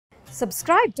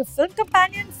Subscribe to Film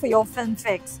Companion for your film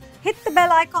fix. Hit the bell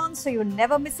icon so you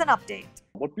never miss an update.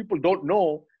 What people don't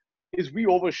know is we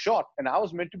overshot, and I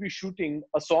was meant to be shooting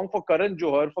a song for Karan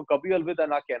Johar for Kabhi Alvida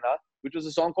Na Kehna, which was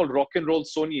a song called Rock and Roll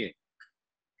Soniye.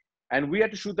 And we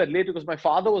had to shoot that later because my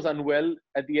father was unwell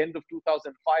at the end of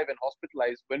 2005 and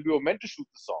hospitalized when we were meant to shoot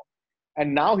the song.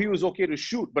 And now he was okay to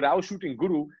shoot, but I was shooting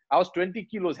Guru. I was 20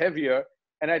 kilos heavier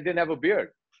and I didn't have a beard.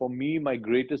 For me, my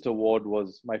greatest award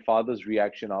was my father's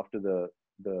reaction after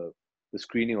the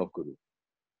screening of Guru.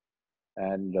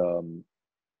 And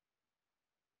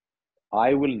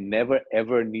I will never,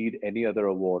 ever need any other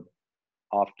award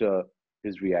after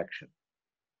his reaction.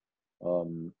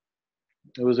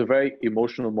 It was a very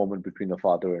emotional moment between a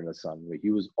father and a son, where he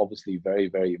was obviously very,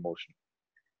 very emotional.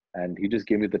 And he just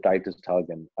gave me the tightest hug,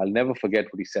 and I'll never forget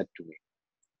what he said to me.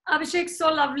 Abhishek,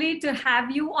 so lovely to have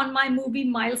you on My Movie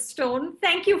Milestone.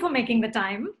 Thank you for making the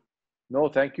time. No,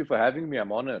 thank you for having me.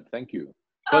 I'm honored. Thank you.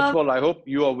 First of all, I hope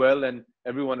you are well and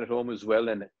everyone at home is well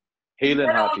and hale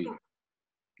and hearty.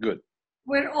 Good.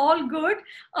 We're all good.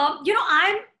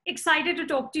 I'm excited to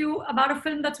talk to you about a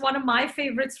film that's one of my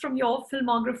favorites from your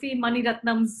filmography, Mani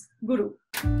Ratnam's Guru.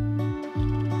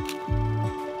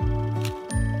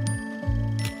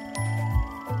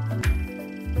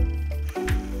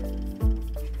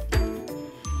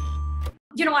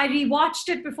 I rewatched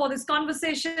it before this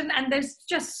conversation, and there's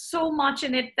just so much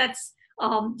in it that's,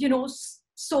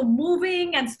 so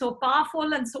moving and so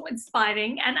powerful and so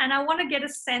inspiring. And I want to get a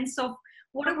sense of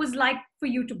what it was like for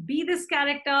you to be this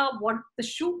character, what the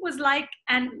shoot was like,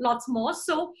 and lots more.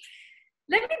 So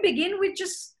let me begin with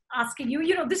just asking you,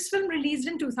 this film released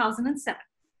in 2007.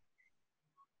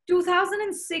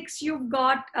 2006, you've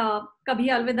got Kabhi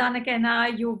Alvida Na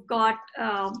Kehna, you've got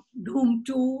Dhoom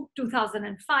 2,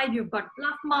 2005, you've got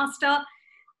Bluffmaster.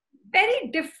 Very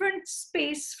different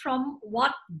space from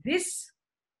what this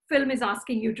film is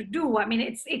asking you to do. I mean,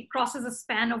 it crosses a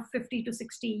span of 50 to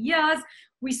 60 years.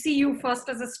 We see you first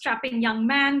as a strapping young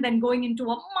man, then going into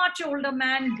a much older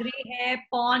man, gray hair,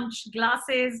 paunch,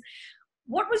 glasses.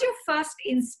 What was your first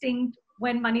instinct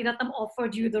when Mani Ratnam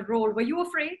offered you the role? Were you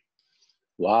afraid?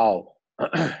 Wow.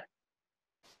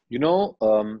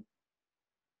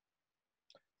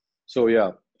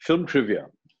 Film trivia.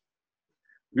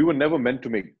 We were never meant to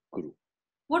make Guru.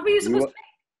 What were you supposed to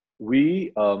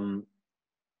make?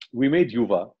 We made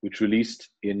Yuva, which released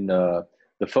in the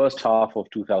first half of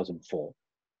 2004.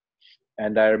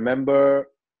 And I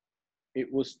remember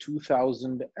it was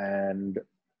 2000 and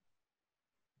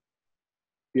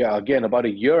again, about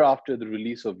a year after the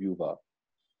release of Yuva,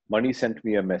 Mani sent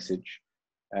me a message.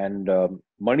 And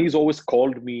Mani's always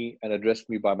called me and addressed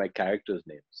me by my characters'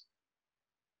 names.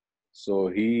 So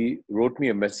he wrote me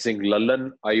a message saying,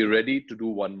 "Lallan, are you ready to do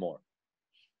one more?"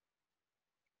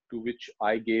 To which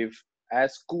I gave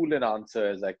as cool an answer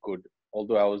as I could,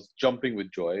 although I was jumping with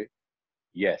joy.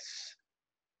 Yes.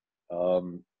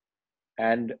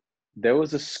 And there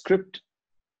was a script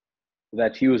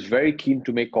that he was very keen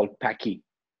to make called Packy.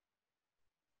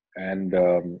 And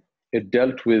it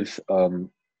dealt with...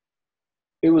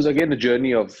 it was again a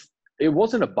journey of, it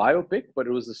wasn't a biopic, but it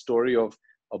was a story of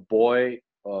a boy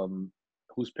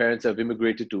whose parents have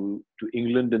immigrated to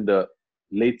England in the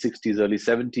late 60s, early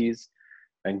 70s,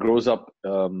 and grows up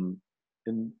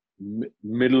in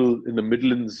the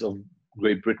Midlands of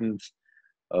Great Britain,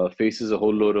 faces a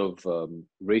whole load of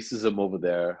racism over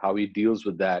there, how he deals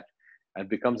with that and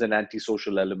becomes an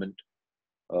antisocial element,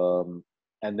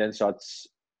 and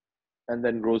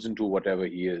then grows into whatever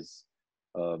he is.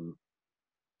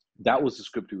 That was the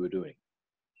script we were doing,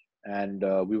 and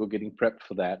we were getting prepped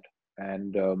for that.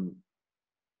 And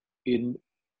in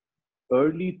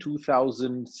early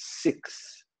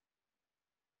 2006,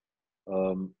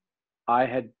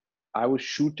 I was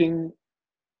shooting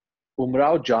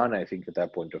Umrao Jaan, I think, at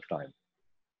that point of time.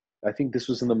 I think this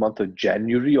was in the month of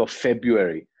January or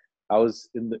February. I was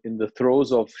in the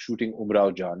throes of shooting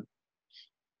Umrao Jaan,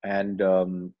 and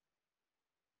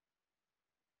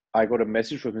I got a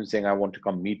message from him saying, "I want to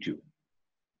come meet you."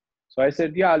 So I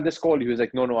said, "Yeah, I'll just call you." He was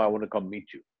like, "No, I want to come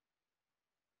meet you."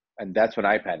 And that's when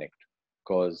I panicked,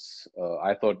 because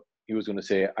I thought he was going to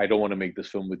say, "I don't want to make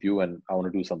this film with you and I want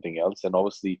to do something else." And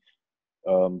obviously,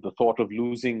 the thought of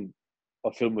losing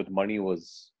a film with Mani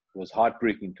was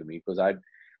heartbreaking to me, because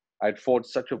I'd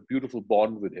forged such a beautiful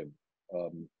bond with him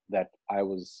that I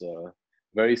was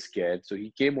very scared. So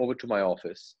he came over to my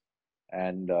office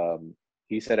and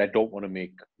he said, "I don't want to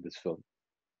make this film."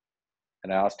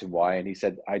 And I asked him why, and he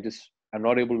said, "I'm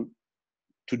not able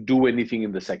to do anything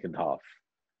in the second half.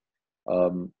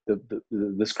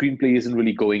 The screenplay isn't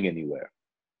really going anywhere.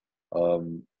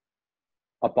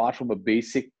 Apart from a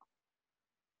basic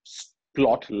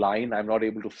plot line, I'm not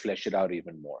able to flesh it out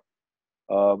even more.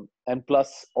 And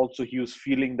plus, also, he was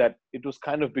feeling that it was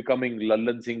kind of becoming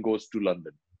Lallan Singh Goes to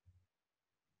London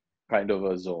kind of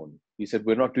a zone. He said,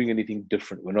 we're not doing anything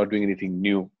different. We're not doing anything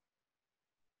new.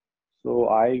 So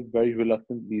I very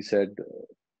reluctantly said,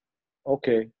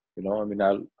 okay, I mean,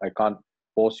 I can't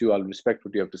force you. I'll respect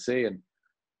what you have to say. And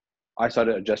I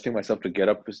started adjusting myself to get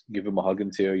up, give him a hug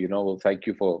and say, well, thank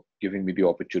you for giving me the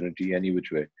opportunity any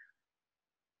which way.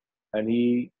 And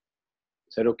he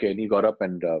said, okay. And he got up,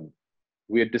 and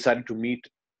we had decided to meet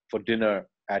for dinner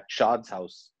at Shad's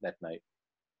house that night.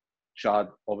 Shad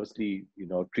obviously,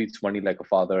 treats Mani like a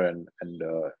father and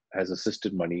has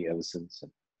assisted Mani ever since.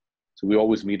 And so we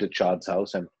always meet at Shad's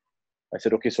house. And I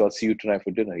said, okay, so I'll see you tonight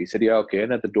for dinner. He said, yeah, okay.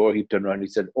 And at the door, he turned around and he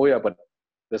said, oh yeah, but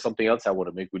there's something else I want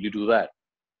to make. Will you do that?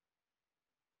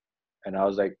 And I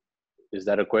was like, is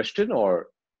that a question, or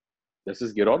let's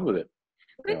just get on with it?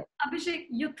 But yeah. Abhishek,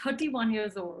 you're 31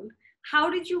 years old. How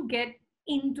did you get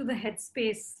into the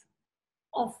headspace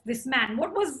of this man?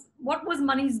 What was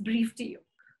Mani's brief to you?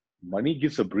 Mani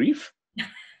gives a brief?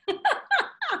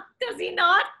 Does he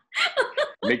not?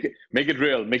 Make it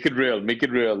real. Make it real. Make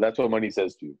it real. That's what Mani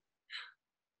says to you.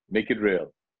 Make it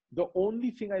real. The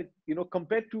only thing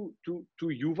compared to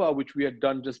Yuva, which we had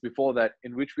done just before that,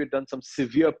 in which we had done some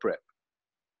severe prep,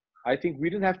 I think we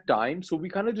didn't have time. So we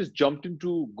kind of just jumped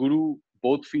into Guru,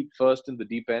 both feet first in the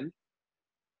deep end.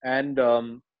 And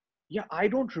I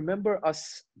don't remember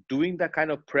us doing that kind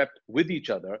of prep with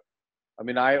each other. I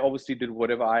mean, I obviously did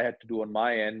whatever I had to do on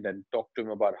my end and talked to him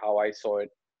about how I saw it.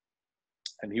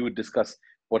 And he would discuss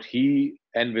what he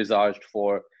envisaged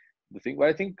for the thing. But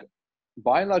I think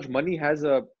by and large, Mani has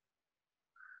a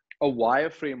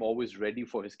wireframe always ready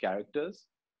for his characters.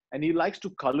 And he likes to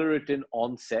color it in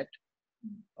on set.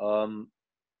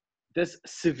 There's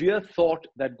severe thought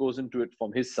that goes into it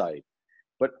from his side.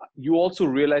 But you also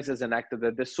realize as an actor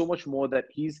that there's so much more that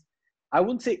he's, I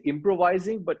wouldn't say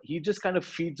improvising, but he just kind of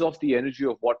feeds off the energy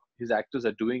of what his actors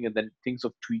are doing and then thinks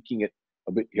of tweaking it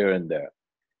a bit here and there.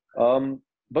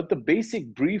 But the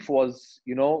basic brief was,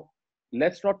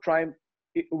 let's not try and,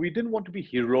 we didn't want to be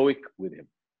heroic with him.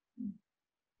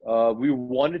 We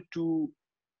wanted to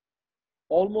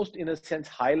almost, in a sense,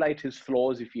 highlight his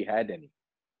flaws if he had any.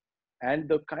 And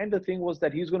the kind of thing was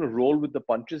that he's going to roll with the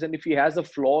punches. And if he has a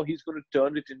flaw, he's going to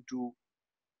turn it into,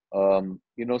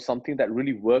 something that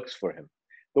really works for him.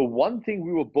 The one thing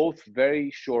we were both very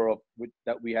sure of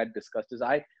that we had discussed is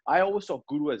I always saw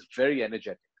Guru as very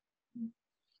energetic.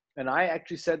 And I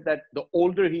actually said that the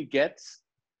older he gets,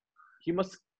 he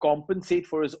must compensate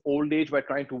for his old age by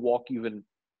trying to walk even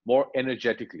more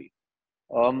energetically.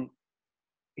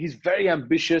 He's very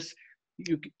ambitious.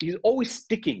 He's always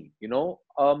sticking,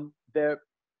 There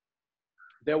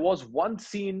was one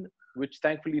scene which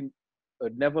thankfully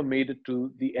never made it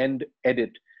to the end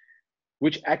edit,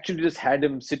 which actually just had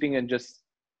him sitting and just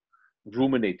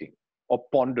ruminating or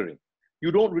pondering.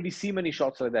 You don't really see many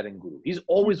shots like that in Guru. He's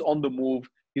always on the move.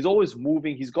 He's always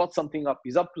moving. He's got something up.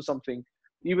 He's up to something.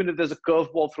 Even if there's a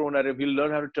curveball thrown at him, he'll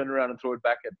learn how to turn around and throw it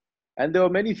back at him. And there were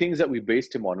many things that we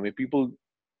based him on. I mean, people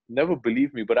never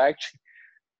believe me, but I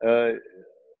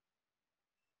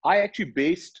actually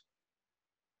based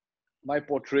my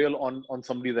portrayal on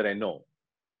somebody that I know.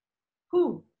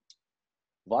 Who?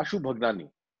 Vashu Bhagnani.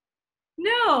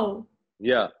 No.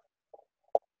 Yeah.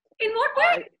 In what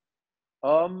way?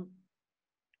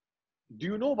 Do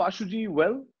you know Vashuji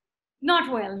well?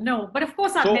 Not well, no. But of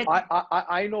course, I've met.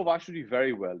 I know Vashuji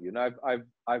very well.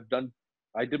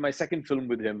 I did my second film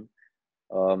with him,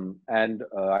 and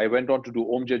I went on to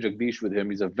do Om Jai Jagdish with him.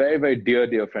 He's a very, very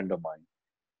dear friend of mine.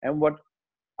 And what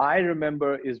I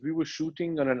remember is we were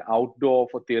shooting on an outdoor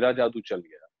for Tera Jadoo Chal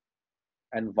Gaya,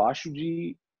 and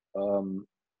Vashuji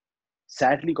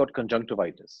sadly got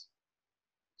conjunctivitis.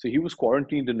 So he was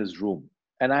quarantined in his room,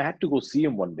 and I had to go see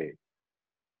him one day.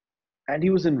 And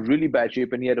he was in really bad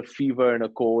shape, and he had a fever and a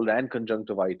cold and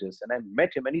conjunctivitis. And I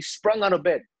met him, and he sprung out of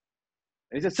bed.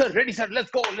 And he said, "Sir, ready, sir, let's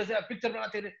go. Let's have a picture." And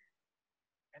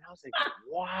I was like,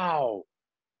 wow.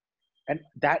 And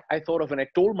that I thought of, and I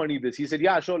told Mani this. He said,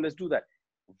 yeah, sure, let's do that.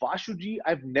 Vashuji,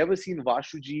 I've never seen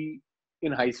Vashuji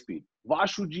in high speed.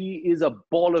 Vashuji is a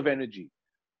ball of energy.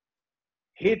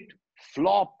 Hit,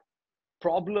 flop,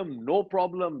 problem, no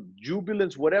problem,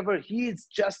 jubilance, whatever. He is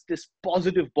just this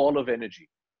positive ball of energy.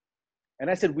 And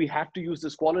I said, we have to use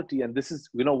this quality. And this is,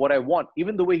 what I want.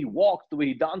 Even the way he walks, the way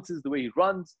he dances, the way he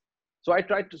runs. So I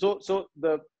tried to, so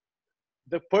the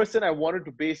person I wanted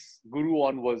to base Guru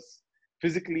on was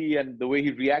physically, and the way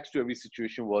he reacts to every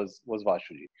situation was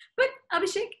Vashuji. But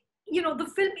Abhishek,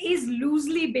 the film is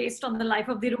loosely based on the life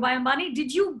of Dhirubhai Ambani.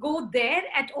 Did you go there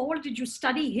at all? Did you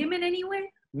study him in any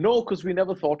way? No, because we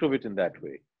never thought of it in that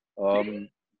way.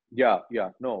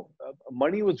 No.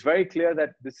 Mani was very clear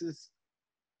that this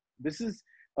is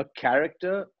a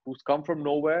character who's come from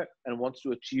nowhere and wants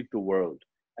to achieve the world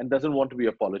and doesn't want to be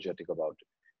apologetic about it.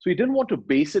 So he didn't want to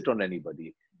base it on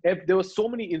anybody. There were so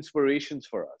many inspirations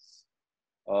for us.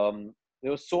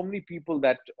 There were so many people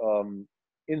that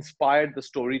inspired the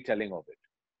storytelling of it,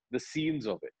 the scenes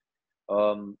of it.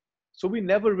 So we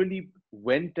never really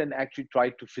went and actually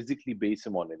tried to physically base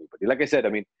him on anybody. Like I said, I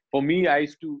mean, for me,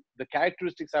 the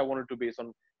characteristics I wanted to base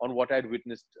on what I'd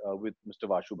witnessed with Mr.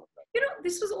 Vashu Bhatta.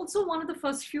 This was also one of the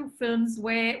first few films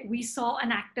where we saw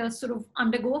an actor sort of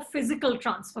undergo a physical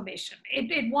transformation.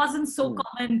 It wasn't so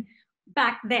common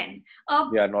back then.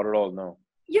 Yeah, not at all, no.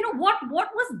 What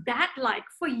was that like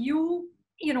for you?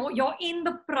 You're in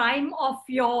the prime of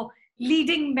your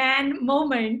leading man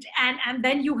moment, and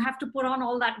then you have to put on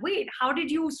all that weight. How did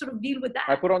you sort of deal with that?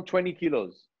 I put on 20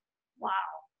 kilos. Wow.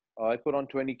 I put on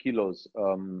 20 kilos.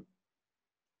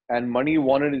 And Mani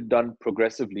wanted it done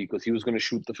progressively because he was going to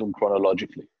shoot the film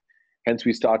chronologically. Hence,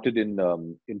 we started in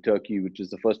Turkey, which is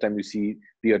the first time you see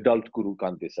the adult Guru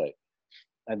Kant Desai.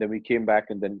 And then we came back,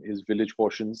 and then his village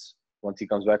portions once he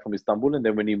comes back from Istanbul, and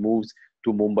then when he moves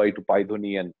to Mumbai, to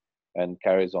Paidhoni, and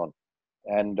carries on.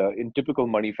 And in typical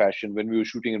Mani fashion, when we were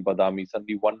shooting in Badami,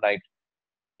 suddenly one night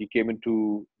he came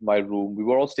into my room. We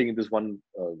were all staying in this one,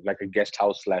 like a guest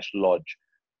house / lodge.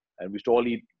 And we used to all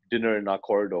eat dinner in our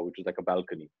corridor, which was like a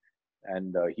balcony.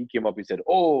 And he came up, he said,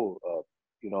 AR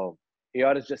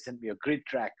has just sent me a great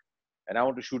track and I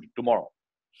want to shoot it tomorrow.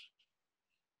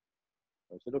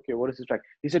 I said, okay, what is this track?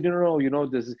 He said, no,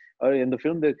 this in the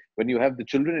film that when you have the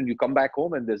children and you come back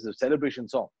home and there's a celebration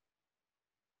song.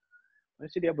 I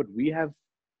said, yeah, but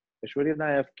Aishwarya and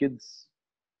I have kids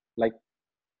like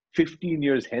 15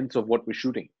 years hence of what we're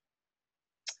shooting.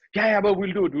 Yeah, but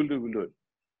we'll do it.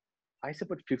 I said,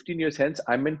 but 15 years hence,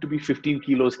 I'm meant to be 15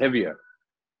 kilos heavier.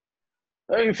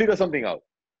 You figure something out.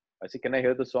 I said, can I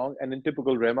hear the song? And in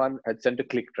typical Rahman, had sent a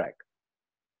click track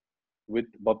with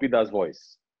Bappida's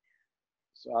voice.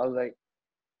 So I was like,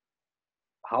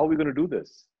 how are we going to do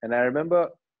this? And I remember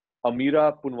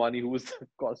Amira Punwani, who was the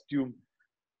costume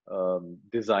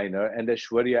designer, and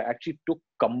Aishwarya actually took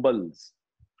kambals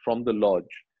from the lodge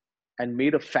and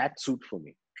made a fat suit for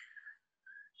me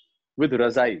with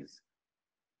razais.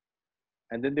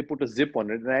 And then they put a zip on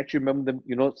it. And I actually remember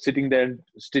them, sitting there and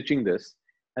stitching this.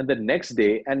 And the next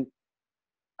day, and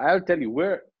I'll tell you,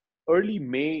 we're early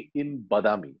May in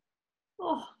Badami.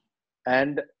 Oh.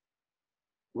 And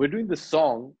we're doing the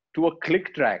song to a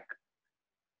click track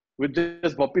with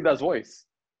just Bappida's voice.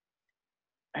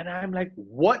 And I'm like,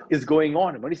 what is going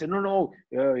on? And Mani said, no,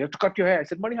 you have to cut your hair. I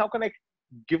said, Mani, how can I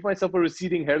give myself a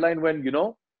receding hairline when,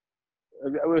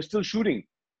 we're still shooting?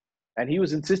 And he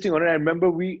was insisting on it. I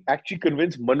remember we actually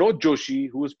convinced Manoj Joshi,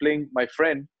 who was playing my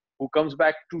friend, who comes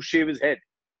back to shave his head.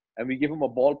 And we gave him a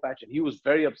ball patch and he was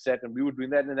very upset. And we were doing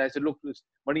that. And I said, look,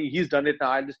 Mani, he's done it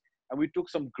now. And we took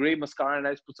some gray mascara and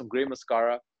I just put some gray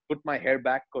mascara, put my hair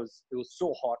back because it was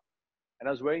so hot. And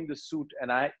I was wearing this suit.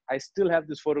 And I still have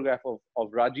this photograph of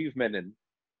Rajiv Menon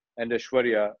and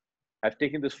Aishwarya. I've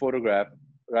taken this photograph.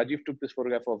 Rajiv took this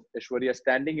photograph of Aishwarya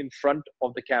standing in front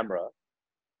of the camera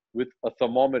with a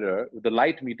thermometer, with the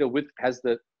light meter, has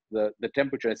the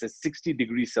temperature. It says 60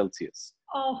 degrees Celsius.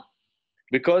 Oh.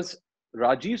 Because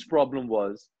Rajiv's problem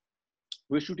was,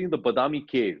 we're shooting the Badami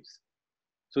caves.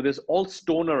 So there's all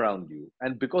stone around you.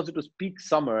 And because it was peak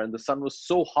summer and the sun was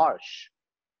so harsh,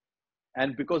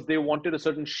 and because they wanted a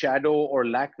certain shadow or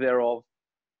lack thereof,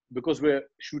 because we're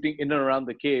shooting in and around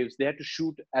the caves, they had to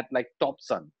shoot at like top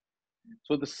sun.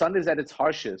 So the sun is at its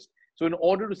harshest. So in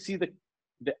order to see the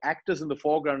actors in the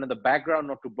foreground and the background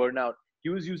not to burn out, he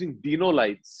was using Dino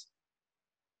lights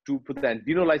to put that. And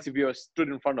Dino lights, if you stood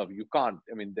in front of you can't.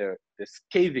 I mean, they're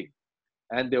scathing.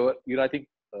 And they were, I think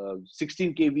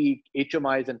 16 kV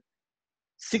HMIs and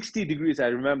 60 degrees. I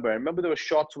remember there were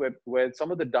shots where some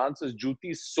of the dancers,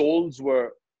 Juti's soles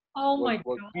were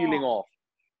peeling off.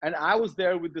 And I was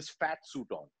there with this fat suit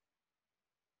on.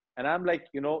 And I'm like,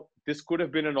 this could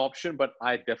have been an option, but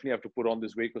I definitely have to put on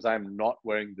this weight because I'm not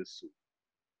wearing this suit.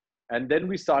 And then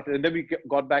we started, and then we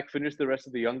got back, finished the rest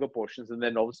of the younger portions. And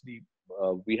then obviously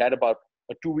we had about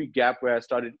a 2-week gap where I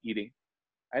started eating.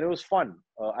 And it was fun.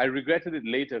 I regretted it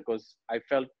later because I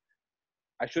felt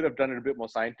I should have done it a bit more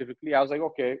scientifically. I was like,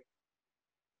 okay,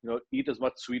 eat as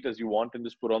much sweet as you want and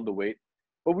just put on the weight.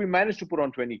 But we managed to put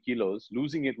on 20 kilos.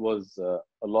 Losing it was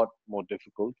a lot more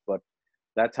difficult, but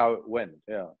that's how it went.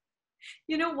 Yeah.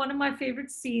 You know, one of my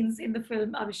favorite scenes in the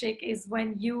film, Abhishek, is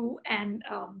when you and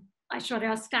Aishwarya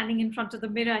are standing in front of the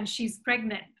mirror and she's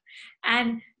pregnant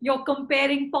and you're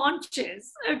comparing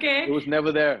paunches. It Okay. was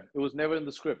never there. It was never in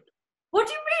the script. What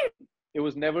do you mean? It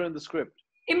was never in the script.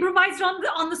 Improvised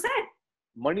on the set.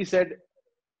 Mani said,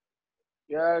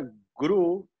 "Yeah,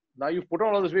 Guru, now you've put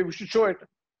on all this weight. We should show it."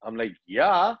 I'm like,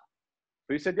 "Yeah."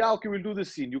 So he said, "Yeah, okay, we'll do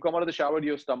this scene. You come out of the shower to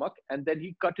your stomach," and then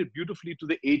he cut it beautifully to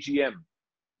the AGM.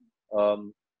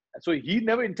 So he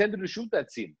never intended to shoot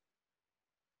that scene.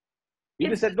 He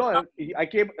just said, "No." I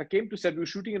came to set. We were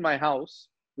shooting in my house,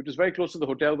 which was very close to the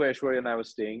hotel where Aishwarya and I were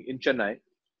staying in Chennai.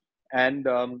 And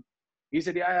he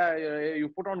said, yeah, you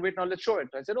put on weight now. Let's show it.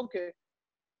 I said, okay.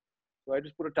 So I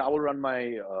just put a towel around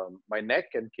my neck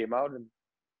and came out, and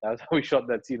that's how we shot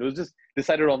that scene. It was just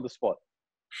decided on the spot.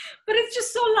 But it's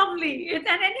just so lovely.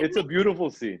 It's a beautiful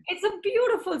scene. It's a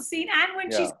beautiful scene. And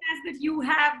when she says that you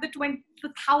have the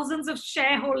thousands of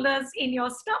shareholders in your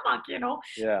stomach, you know.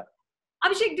 Yeah.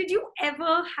 Abhishek, did you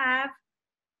ever have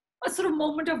a sort of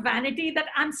moment of vanity that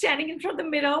I'm standing in front of the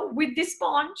mirror with this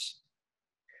sponge?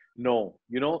 No.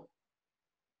 You know,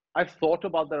 I've thought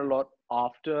about that a lot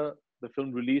after the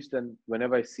film released and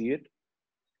whenever I see it.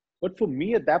 But for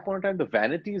me, at that point in time, the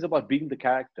vanity is about being the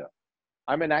character.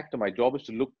 I'm an actor. My job is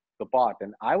to look the part.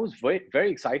 And I was very,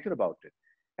 very excited about it.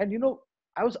 And, you know,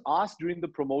 I was asked during the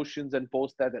promotions and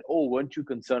post that, oh, weren't you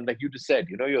concerned? Like you just said,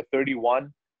 you know, you're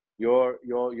 31, you're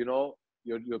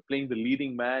playing the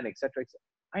leading man, etc.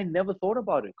 I never thought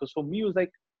about it because for me, it was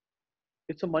like,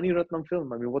 it's a Mani Ratnam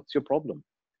film. I mean, what's your problem?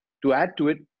 To add to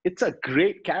it, it's a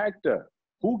great character.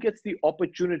 Who gets the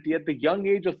opportunity at the young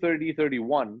age of 30,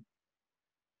 31?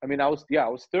 I mean, I was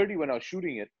 30 when I was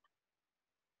shooting it,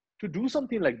 to do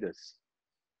something like this,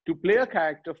 to play a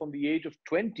character from the age of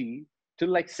 20 till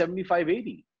like 75,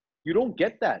 80. You don't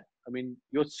get that. I mean,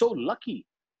 you're so lucky.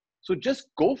 So just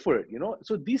go for it, you know?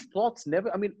 So these thoughts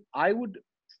never, I mean, I would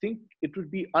think it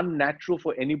would be unnatural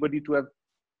for anybody to have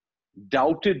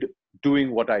doubted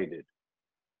doing what I did.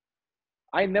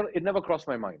 It never crossed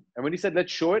my mind. And when he said,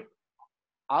 let's show it,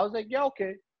 I was like, yeah,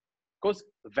 okay. Because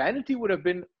vanity would have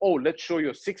been, oh, let's show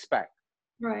your six pack.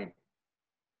 Right.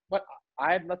 But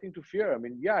I had nothing to fear. I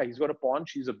mean, yeah, he's got a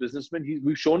paunch. He's a businessman.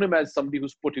 We've shown him as somebody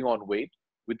who's putting on weight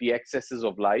with the excesses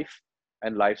of life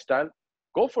and lifestyle.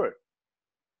 Go for it.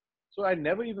 So I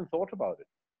never even thought about it.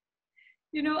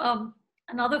 You know,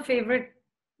 another favorite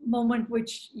moment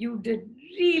which you did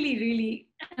really, really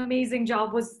an amazing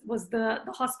job was the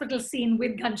hospital scene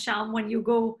with Ghanshyam when you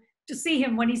go to see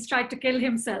him when he's tried to kill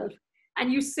himself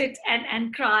and you sit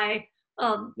and cry.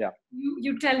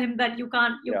 You tell him that you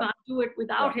can't do it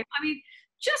without him. I mean,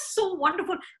 just so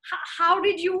wonderful. How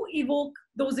did you evoke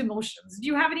those emotions? Do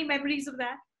you have any memories of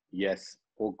that? Yes.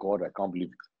 Oh God, I can't believe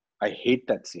it. I hate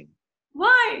that scene.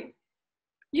 Why?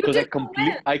 Because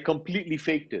I completely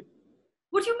faked it.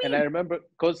 What do you mean? And I remember,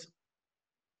 because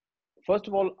first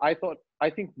of all, I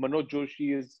think Manoj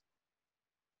Joshi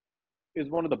is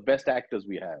one of the best actors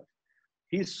we have.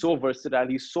 He's so versatile.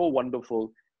 He's so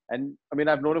wonderful. And I mean,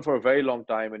 I've known him for a very long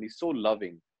time and he's so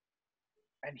loving.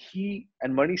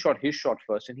 And Mani shot his shot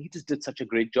first and he just did such a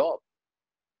great job.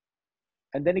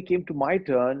 And then it came to my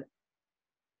turn.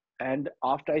 And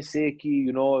after I say, ki,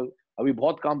 you know, abhi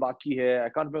bahut kaam baki hai, I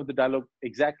can't remember the dialogue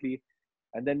exactly.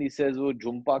 And then he says, oh,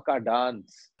 Jhumpa ka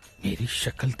dance. मेरी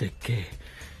शक्ल देख के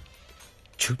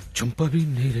झुंपा भी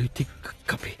नहीं रही थी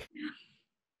कभी.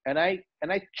 And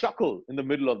I chuckle in the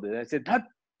middle of this. I said, that.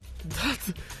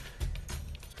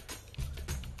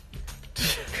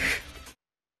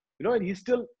 You know, and he's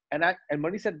still, and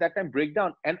Mani said that time, break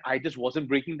down. And I just wasn't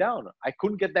breaking down. I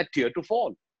couldn't get that tear to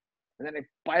fall. And then I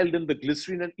piled in the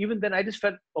glycerin. And even then I just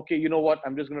felt, okay, you know what?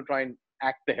 I'm just going to try and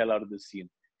act the hell out of this scene.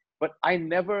 But I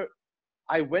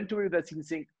went away with that scene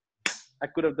saying, I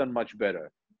could have done much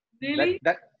better. Really?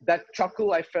 That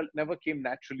chuckle I felt never came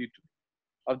naturally to me.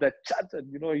 Of that chat,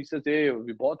 you know, he says, hey,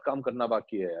 we bahut kaam karna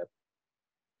baki hai,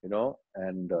 you know,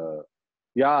 and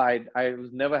I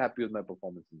was never happy with my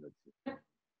performance in that scene.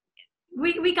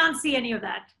 We can't see any of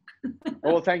that.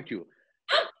 Oh, thank you.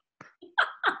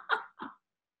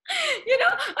 You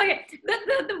know, okay,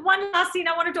 the one last scene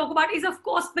I want to talk about is, of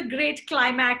course, the great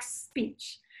climax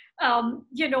speech.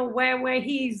 You know, where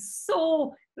he's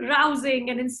so rousing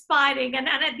and inspiring. And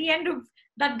at the end of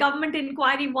that government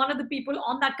inquiry, one of the people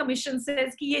on that commission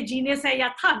says, ki ye genius hai ya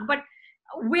thug, but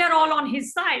we are all on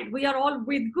his side. We are all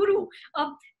with Guru.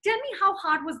 Tell me, how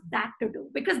hard was that to do?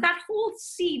 Because that whole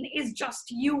scene is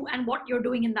just you and what you're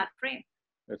doing in that frame.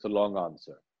 It's a long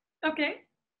answer. Okay.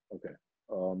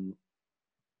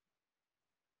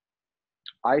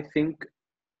 I think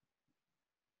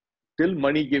till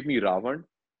Mani gave me Ravan,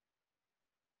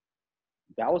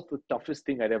 that was the toughest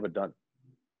thing I'd ever done.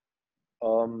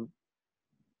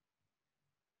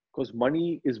 Because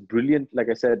Mani is brilliant, like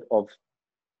I said, of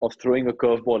throwing a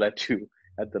curveball at you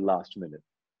at the last minute.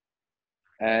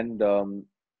 And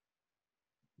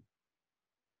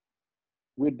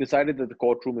we had decided that the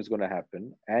courtroom is going to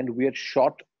happen, and we had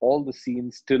shot all the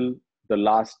scenes till the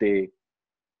last day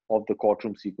of the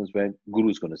courtroom sequence when Guru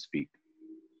is going to speak.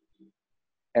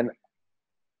 And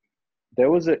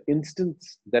there was an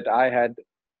instance that I had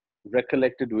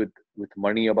recollected with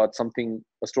Mani about something,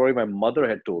 a story my mother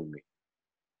had told me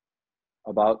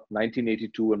about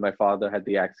 1982 when my father had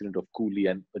the accident of Coolie,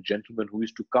 and a gentleman who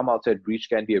used to come outside Breach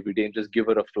Candy every day and just give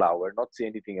her a flower, not say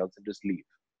anything else, and just leave.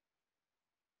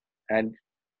 And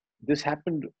this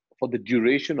happened for the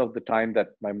duration of the time that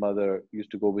my mother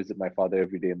used to go visit my father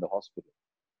every day in the hospital.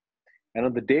 And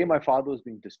on the day my father was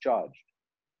being discharged,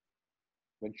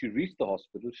 when she reached the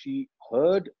hospital, she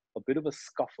heard a bit of a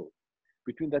scuffle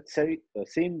between that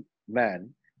same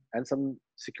man and some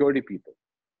security people.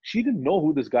 She didn't know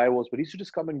who this guy was, but he used to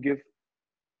just come and give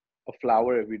a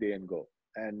flower every day and go.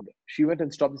 And she went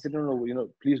and stopped and said, no,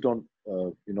 please don't,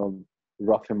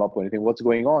 rough him up or anything. What's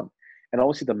going on? And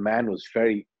obviously the man was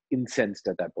very incensed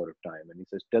at that point of time. And he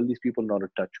says, tell these people not to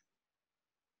touch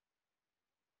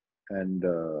me. And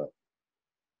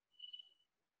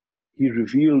he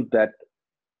revealed that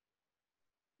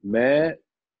मैं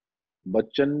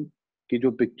बच्चन की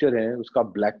जो picture है उसका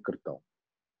black करता हूँ,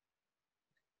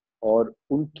 और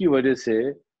उनकी वजह से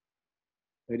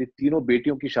मेरी तीनों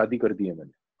बेटियों की शादी कर दी है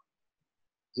मैंने.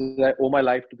 I owe my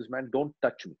life to this man. Don't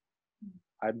touch me.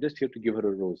 I'm just here to give her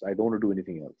a rose. I don't want to do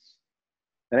anything else.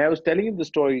 And I was telling him the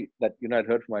story that I'd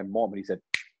heard from my mom, and he said,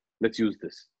 let's use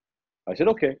this. I said,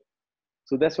 okay.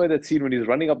 So that's why that scene when he's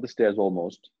running up the stairs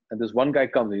almost, and this one guy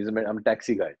comes, and I'm a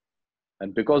taxi guy.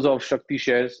 And because of Shakti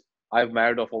shares, I've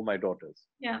married off all my daughters.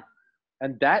 Yeah.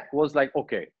 And that was like,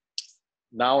 okay,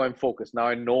 now I'm focused. Now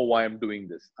I know why I'm doing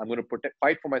this. I'm going to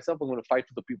fight for myself. I'm going to fight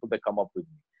for the people that come up with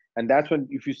me. And that's when,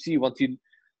 if you see, once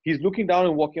he's looking down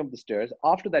and walking up the stairs.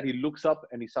 After that, he looks up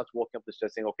and he starts walking up the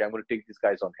stairs saying, okay, I'm going to take these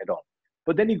guys on head on.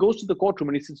 But then he goes to the courtroom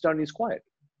and he sits down and he's quiet.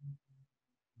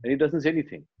 And he doesn't say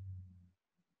anything.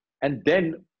 And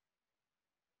then,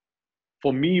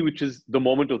 for me, which is the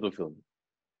moment of the film,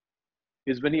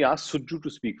 is when he asks Suju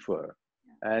to speak for her.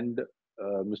 And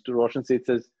Mr. Roshan Seth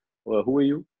says, well, who are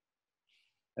you?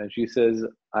 And she says,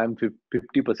 I'm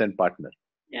 50% partner.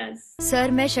 Yes.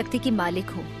 Sir, मैं शक्ति की मालिक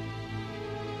हूँ,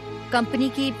 company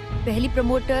की पहली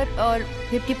promoter और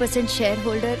 50% share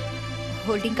holder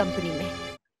holding company में.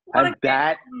 And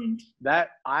that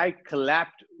I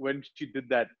clapped when she did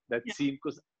that scene,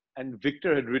 and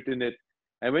Victor had written it.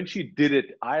 And when she did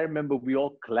it, I remember we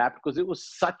all clapped because it was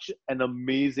such an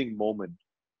amazing moment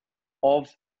of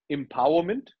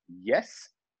empowerment. Yes.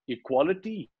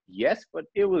 Equality. Yes. But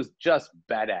it was just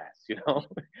badass,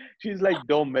 She's like,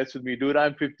 don't mess with me, dude.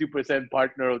 I'm 50%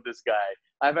 partner of this guy.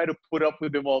 I've had to put up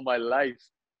with him all my life.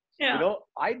 Yeah.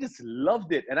 I just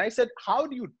loved it. And I said, how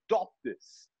do you top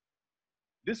this?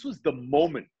 This was the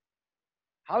moment.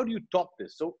 How do you top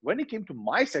this? So when it came to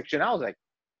my section, I was like,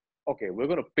 okay, we're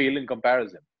going to pale in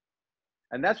comparison.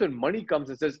 And that's when Mani comes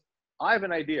and says, I have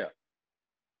an idea.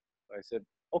 I said,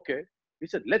 okay. He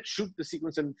said, let's shoot the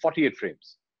sequence in 48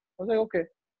 frames. I was like, okay.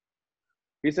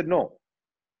 He said, no,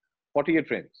 48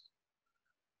 frames.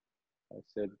 I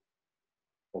said,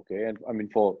 okay. And I mean,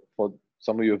 for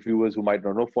some of your viewers who might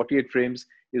not know, 48 frames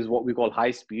is what we call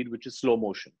high speed, which is slow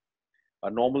motion.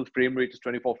 A normal frame rate is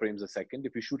 24 frames a second.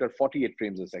 If you shoot at 48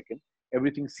 frames a second,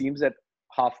 everything seems at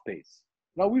half pace.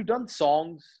 Now, we've done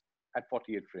songs at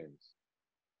 48 frames.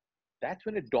 That's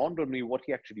when it dawned on me what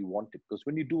he actually wanted. Because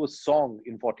when you do a song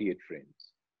in 48 frames,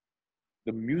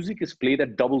 the music is played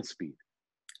at double speed.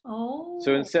 Oh.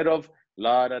 So instead of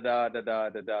la da da da da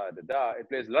da da da da, it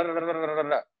plays la da da da da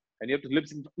da, and you have to lip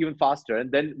sync even faster.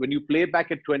 And then when you play it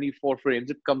back at 24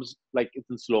 frames, it comes like it's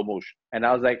in slow motion. And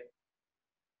I was like,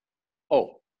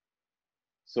 oh,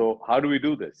 so how do we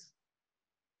do this?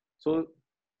 So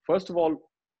first of all,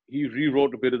 he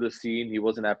rewrote a bit of the scene. He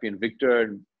wasn't happy, and Victor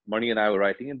and Mani and I were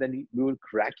writing, and then we were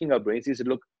cracking our brains. He said,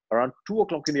 look, around 2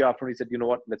 o'clock in the afternoon, he said, you know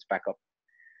what, let's pack up.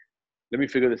 Let me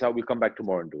figure this out. We'll come back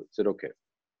tomorrow and do it. I said, okay.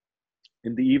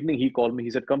 In the evening, he called me.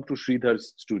 He said, come to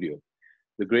Sridhar's studio.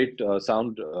 The great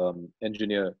sound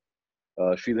engineer,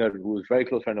 Sridhar, who was a very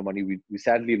close friend of Mani. We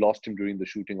sadly lost him during the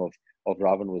shooting of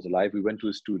Ravan Was Alive. We went to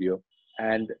his studio,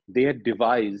 and they had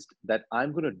devised that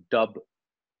I'm going to dub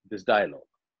this dialogue.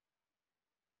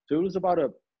 So it was about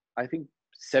I think,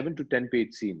 7 to 10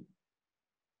 page scene.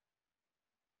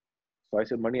 So I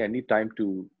said, Mani, I need time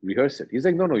to rehearse it. He's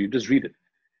like, no, you just read it.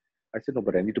 I said, no,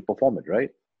 but I need to perform it, right?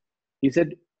 He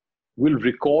said, we'll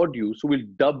record you, so we'll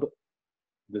dub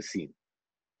the scene.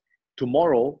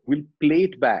 Tomorrow, we'll play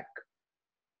it back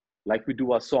like we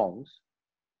do our songs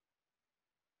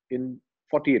in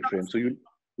 48 frames. So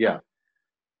yeah.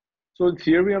 So in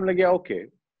theory, I'm like, yeah, okay.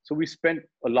 So we spent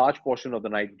a large portion of the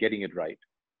night getting it right.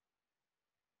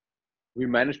 We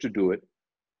managed to do it.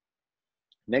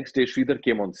 Next day, Sridhar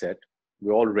came on set.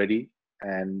 We're all ready,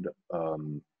 and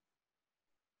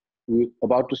we were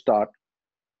about to start.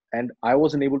 And I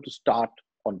wasn't able to start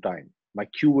on time. My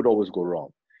cue would always go wrong.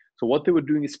 So what they were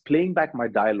doing is playing back my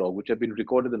dialogue, which had been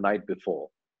recorded the night before.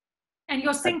 And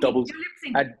you're syncing, you're lip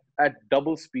syncing. At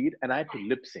double speed, and I had to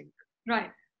lip sync. Right.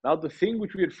 Now, the thing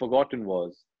which we had forgotten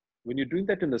was, when you're doing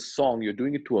that in a song, you're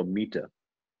doing it to a meter.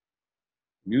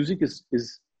 Music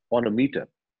is on a meter.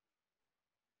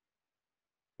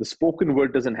 The spoken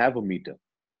word doesn't have a meter,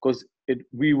 because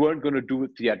we weren't going to do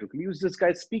it theatrically. It was this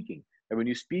guy speaking. And when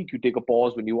you speak, you take a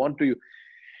pause when you want to, you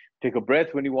take a breath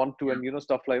when you want to, and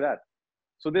stuff like that.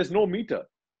 So there's no meter.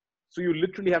 So you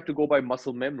literally have to go by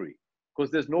muscle memory,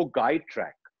 because there's no guide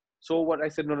track. So what I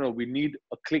said, no, we need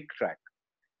a click track.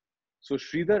 So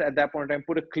Sridhar at that point in time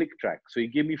put a click track. So he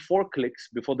gave me 4 clicks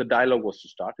before the dialogue was to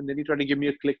start, and then he tried to give me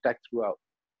a click track throughout.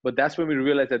 But that's when we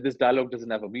realized that this dialogue doesn't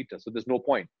have a meter, so there's no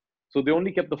point. So they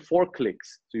only kept the 4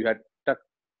 clicks. So you had tuck,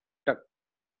 tuck,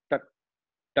 tuck,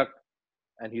 tuck,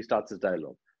 and he starts his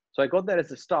dialogue. So I got that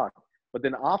as a start. But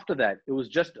then after that, it was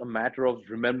just a matter of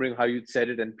remembering how you'd said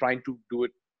it and trying to do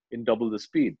it in double the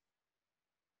speed.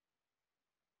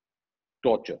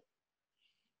 Torture.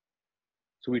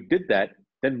 So we did that.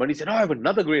 Then Mani said, oh, I have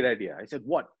another great idea. I said,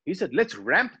 what? He said, let's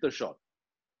ramp the shot.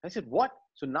 I said, what?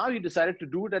 So now he decided to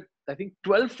do it at, I think,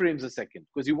 12 frames a second,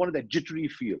 because he wanted that jittery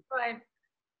feel. Right.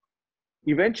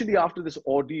 Eventually, after this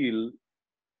ordeal,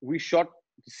 we shot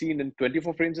the scene in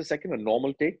 24 frames a second, a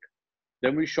normal take.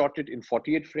 Then we shot it in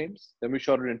 48 frames. Then we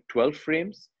shot it in 12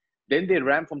 frames. Then they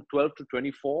ramped from 12 to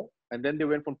 24. And then they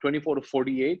went from 24 to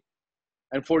 48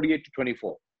 and 48 to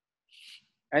 24.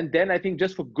 And then I think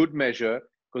just for good measure,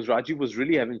 because Rajiv was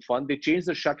really having fun, they changed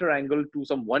the shutter angle to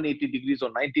some 180 degrees or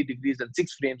 90 degrees and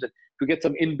 6 frames to get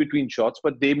some in-between shots,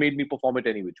 but they made me perform it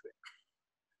any which way.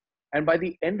 And by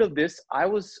the end of this, I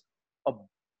was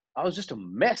just a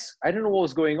mess. I didn't know what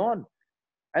was going on.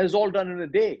 And it was all done in a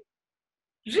day.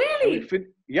 Really?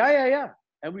 Yeah.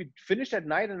 And we finished at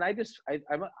night, and I just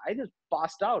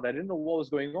passed out. I didn't know what was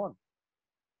going on.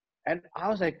 And I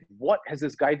was like, what has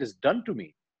this guy just done to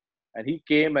me? And he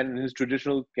came, and in his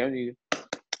traditional, he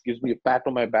gives me a pat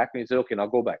on my back, and he said, okay, now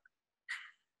go back.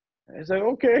 And I said,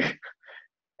 okay.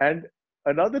 And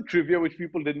another trivia which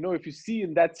people didn't know, if you see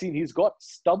in that scene, he's got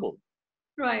stubble.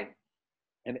 Right.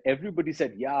 And everybody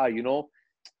said, yeah,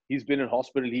 he's been in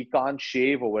hospital, he can't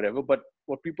shave or whatever. But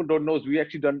what people don't know is we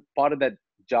actually done part of that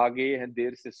Jage and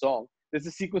There's a song. There's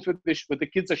a sequence where the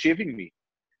kids are shaving me.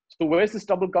 So where's the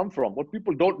stubble come from? What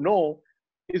people don't know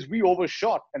is we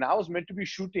overshot. And I was meant to be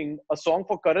shooting a song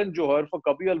for Karan Johar for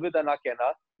Kabhi Alvida Na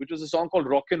Kehna, which was a song called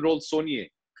Rock and Roll Soniye.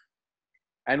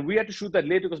 And we had to shoot that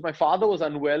later because my father was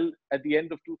unwell at the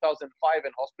end of 2005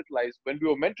 and hospitalized when we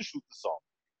were meant to shoot the song.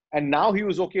 And now he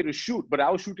was okay to shoot, but I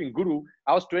was shooting Guru.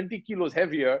 I was 20 kilos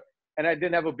heavier and I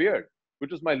didn't have a beard,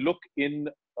 which was my look in.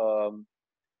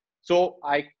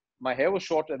 My hair was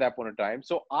short at that point in time.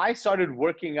 So I started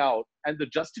working out, and the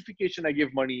justification I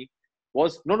gave Mani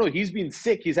was, no, he's been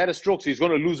sick. He's had a stroke, so he's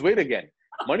going to lose weight again.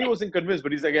 Mani wasn't convinced,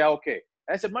 but he's like, yeah, okay.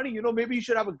 And I said, Mani, maybe he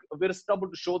should have a bit of stubble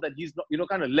to show that he's not,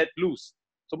 kind of let loose.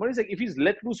 So Mani's like, if he's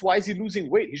let loose, why is he losing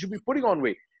weight? He should be putting on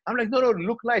weight. I'm like, no,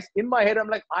 look nice. In my head, I'm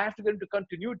like, I have to get into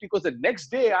continuity because the next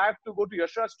day I have to go to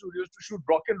Aishwarya Studios to shoot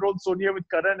Rock and Roll Sonia with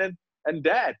Karan and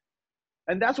Dad.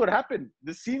 And that's what happened.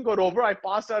 The scene got over. I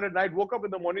passed out at night, woke up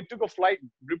in the morning, took a flight,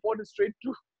 reported straight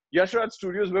to Aishwarya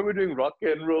Studios where we're doing Rock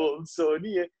and Roll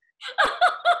Sonia.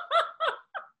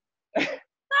 That's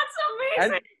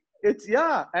amazing.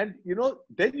 And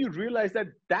then you realize that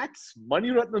that's Mani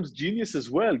Ratnam's genius as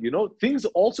well. Things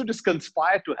also just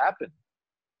conspire to happen.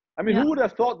 I mean, who would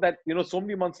have thought that, so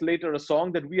many months later, a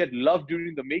song that we had loved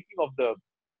during the making of the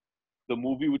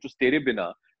movie, which was Tere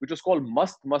Bina, which was called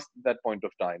Mast Mast at that point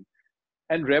of time.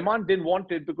 And Rahman didn't want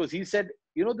it because he said,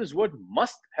 this word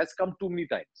must has come too many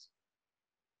times.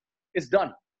 It's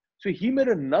done. So he made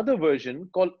another version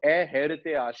called Ae Hairate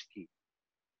Ashki,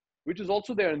 which is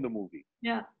also there in the movie.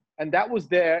 Yeah. And that was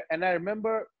there. And I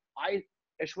remember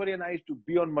Aishwarya and I used to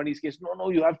be on Mani's case. No,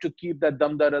 you have to keep that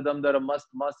damdara, must.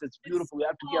 It's beautiful. You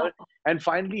have to get it. And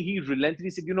finally, he relented. He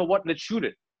said, you know what? Let's shoot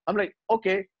it. I'm like,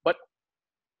 okay, but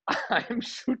I'm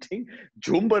shooting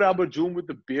Jhum Barabar Jhum with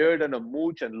the beard and a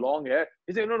mooch and long hair.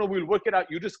 He said, no, we'll work it out.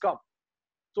 You just come.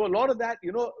 So a lot of that,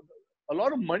 a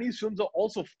lot of Mani's films are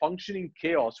also functioning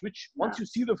chaos, which once Yeah. you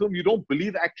see the film, you don't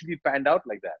believe actually panned out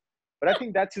like that. But I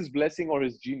think that's his blessing or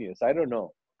his genius. I don't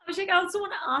know. Abhishek, I also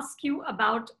want to ask you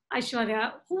about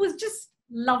Aishwarya, who was just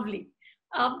lovely.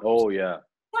 Oh, yeah.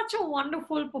 Such a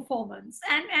wonderful performance,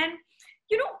 and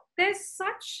you know, there's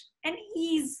such an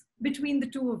ease between the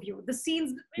two of you. The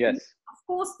scenes, Yes. of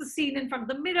course, the scene in front of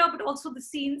the mirror, but also the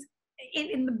scenes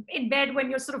in bed when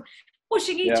you're sort of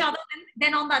pushing each Yeah. other, and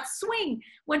then on that swing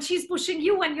when she's pushing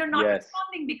you and you're not Yes.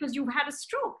 responding because you've had a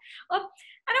stroke.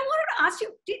 And I wanted to ask you,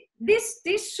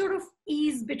 this sort of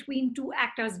ease between two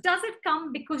actors, does it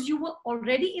come because you were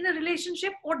already in a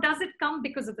relationship, or does it come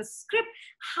because of the script?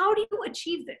 How do you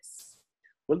achieve this?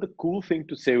 Well, the cool thing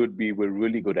to say would be we're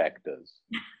really good actors.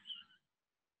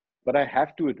 But I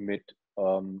have to admit,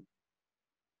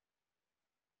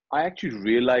 I actually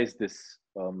realized this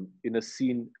in a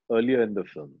scene earlier in the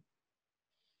film,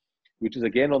 which is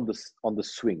again on the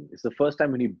swing. It's the first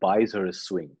time when he buys her a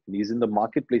swing. And he's in the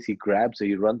marketplace, he grabs her,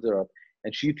 he runs her up,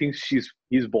 and she thinks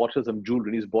he's bought her some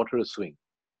jewelry, and he's bought her a swing.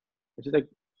 And she's like,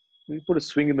 we put a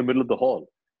swing in the middle of the hall.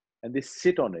 And they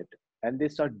sit on it, and they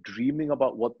start dreaming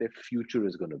about what their future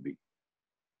is going to be.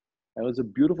 And it was a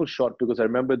beautiful shot because I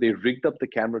remember they rigged up the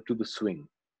camera to the swing.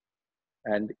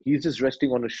 And he's just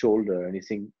resting on her shoulder, and he's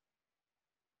saying,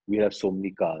 we have so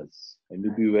many cars, and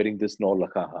you'll be wearing this now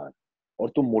lakha har, or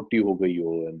tum moti ho gayi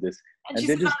ho, and this, and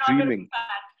they're just dreaming.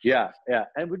 Yeah.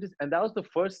 And that was the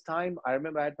first time I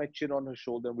remember I had my chin on her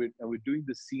shoulder, and we're doing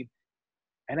this scene,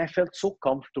 and I felt so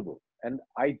comfortable. And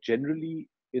I generally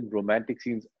in romantic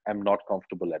scenes am not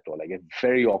comfortable at all. I get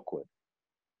very awkward.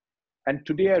 And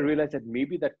today I realized that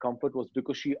maybe that comfort was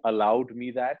because she allowed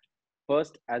me that,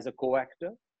 first as a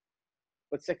co-actor,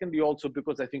 but secondly also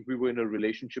because I think we were in a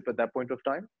relationship at that point of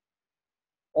time.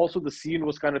 Also, the scene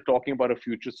was kind of talking about a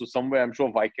future. So somewhere I'm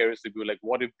sure vicariously we were like,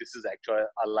 what if this is actually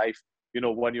a life,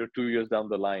 1 year, 2 years down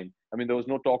the line? I mean, there was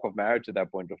no talk of marriage at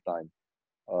that point of time.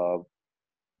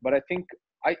 But I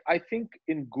think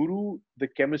in Guru, the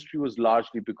chemistry was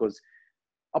largely because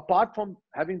apart from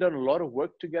having done a lot of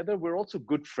work together, we're also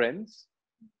good friends.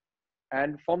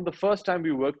 And from the first time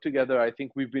we worked together, I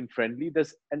think we've been friendly.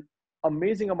 There's an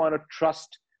amazing amount of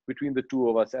trust between the two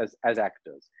of us as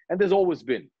actors. And there's always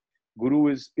been. Guru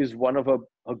is one of her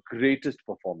greatest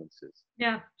performances.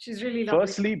 Yeah, she's really lovely.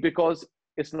 Firstly, because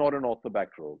it's not an orthoback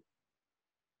role.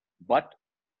 But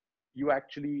you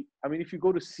actually, I mean, if you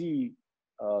go to see,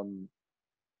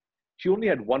 she only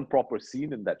had one proper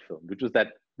scene in that film, which was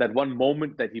that one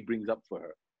moment that he brings up for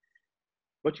her.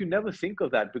 But you never think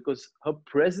of that because her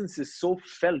presence is so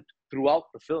felt throughout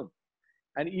the film.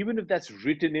 And even if that's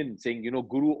written in saying,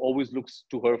 Guru always looks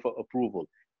to her for approval.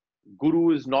 Guru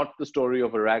is not the story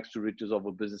of a rags to riches of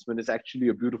a businessman. It's actually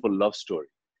a beautiful love story.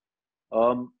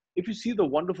 If you see the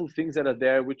wonderful things that are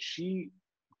there, which she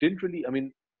didn't really, I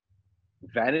mean,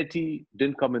 vanity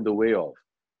didn't come in the way of.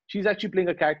 She's actually playing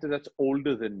a character that's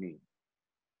older than me.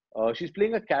 She's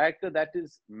playing a character that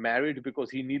is married because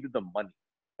he needed the money.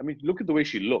 I mean, look at the way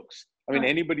she looks. I mean,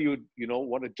 anybody would,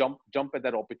 want to jump at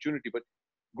that opportunity, but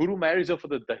Guru marries her for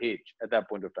the Dahej at that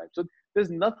point of time. So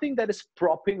there's nothing that is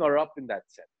propping her up in that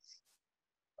sense.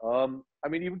 I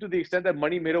mean, even to the extent that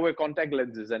Mani made her wear contact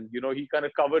lenses and, he kind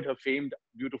of covered her famed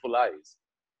beautiful eyes.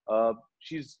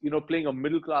 She's, playing a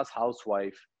middle-class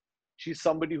housewife. She's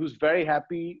somebody who's very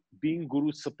happy being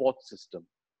Guru's support system.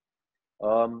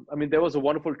 I mean, there was a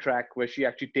wonderful track where she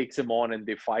actually takes him on and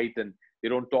they fight and they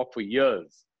don't talk for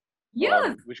years.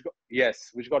 Yes.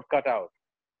 Which got cut out.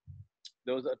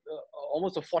 There was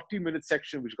almost a 40-minute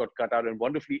section which got cut out and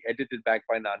wonderfully edited back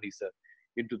by Nani sir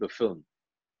into the film.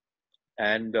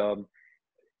 And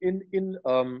in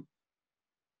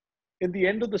the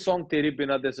end of the song Tere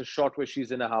Bina, there's a shot where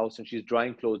she's in a house and she's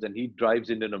drying clothes and he drives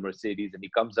in a Mercedes and he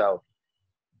comes out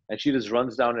and she just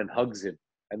runs down and hugs him.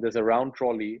 And there's a round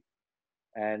trolley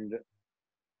and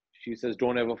she says,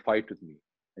 don't ever fight with me.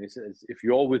 And he says, if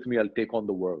you're with me, I'll take on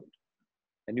the world.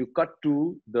 And you cut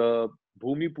to the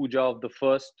Bhumi Puja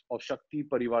of Shakti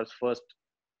Parivar's first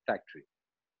factory.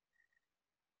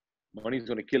 Mani's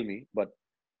going to kill me, but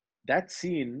that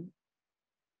scene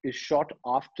is shot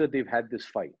after they've had this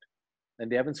fight.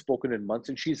 And they haven't spoken in months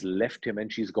and she's left him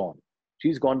and she's gone.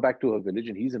 She's gone back to her village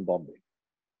and he's in Bombay.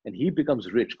 And he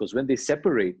becomes rich because when they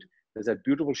separate, there's that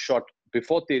beautiful shot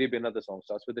before Tere Bina, the song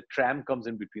starts, where the tram comes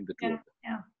in between the two of them.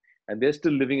 Yeah. And they're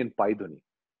still living in Paidhani.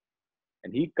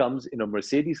 And he comes in a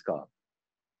Mercedes car.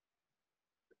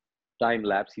 Time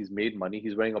lapse, he's made money.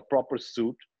 He's wearing a proper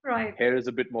suit. Right. Hair is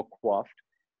a bit more coiffed.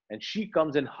 And she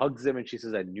comes and hugs him and she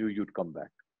says, I knew you'd come back.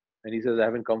 And he says, I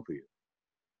haven't come for you.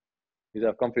 He said,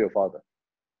 I've come for your father.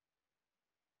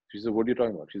 She said, what are you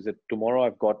talking about? She said, tomorrow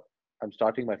I've got I'm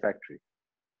starting my factory.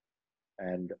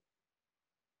 And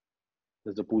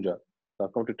there's a puja. So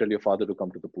I've come to tell your father to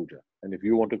come to the puja. And if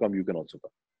you want to come, you can also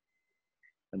come.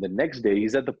 And the next day,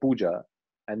 he's at the puja,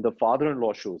 and the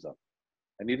father-in-law shows up.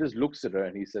 And he just looks at her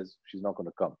and he says, she's not going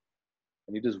to come.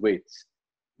 And he just waits.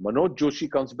 Manoj Joshi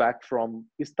comes back from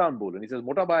Istanbul and he says,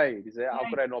 Mota bhai. He says, how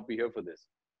could I not be here for this?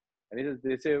 And he says,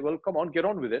 they say, well, come on, get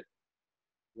on with it.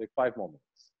 Like 5 more minutes.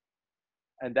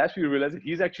 And that's when you realize that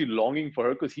he's actually longing for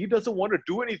her because he doesn't want to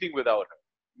do anything without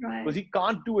her. Right. Because he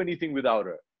can't do anything without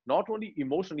her. Not only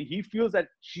emotionally, he feels that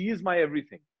she is my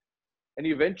everything. And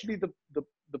eventually the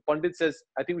Pandit says,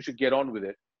 I think we should get on with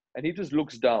it. And he just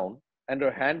looks down and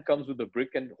her hand comes with the brick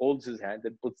and holds his hand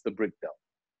and puts the brick down.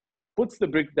 Puts the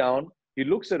brick down. He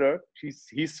looks at her.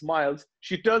 He smiles.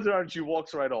 She turns around and she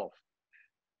walks right off.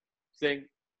 Saying,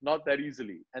 not that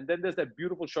easily. And then there's that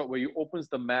beautiful shot where he opens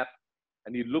the map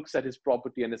and he looks at his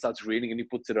property and it starts raining and he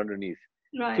puts it underneath.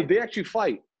 Right. So they actually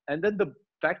fight. And then the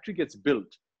factory gets built.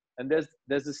 And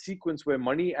there's a sequence where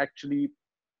Mani actually,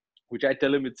 which I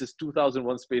tell him it's his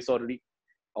 2001 Space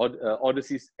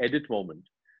Odyssey's edit moment,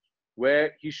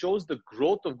 where he shows the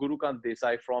growth of Gurukant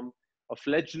Desai from a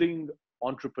fledgling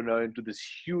entrepreneur into this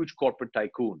huge corporate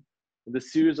tycoon in the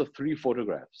series of 3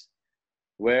 photographs,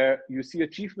 where you see a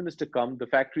chief minister come, the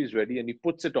factory is ready, and he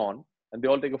puts it on, and they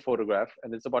all take a photograph,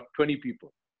 and it's about 20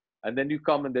 people. And then you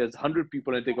come and there's 100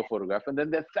 people and take a photograph, and then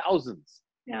there are thousands.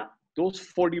 Yeah. Those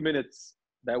 40 minutes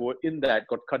that were in that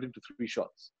got cut into 3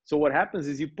 shots. So what happens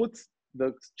is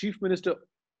the chief minister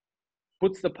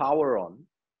puts the power on,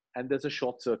 and there's a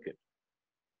short circuit.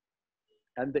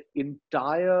 And the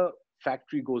entire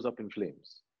factory goes up in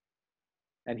flames.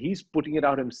 And he's putting it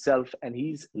out himself, and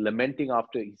he's lamenting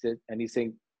after, and he's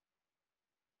saying,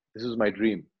 this is my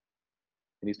dream.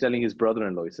 And he's telling his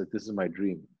brother-in-law, he said, this is my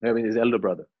dream. I mean, his elder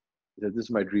brother. He said, this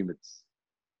is my dream.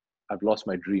 I've lost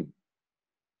my dream.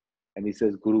 And he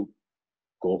says, Guru,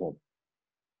 go home.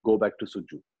 Go back to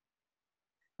Suju.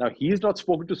 Now, he's not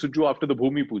spoken to Suju after the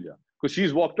Bhumi Puja because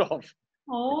she's walked off.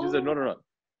 Oh. And she said, no.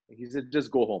 He said,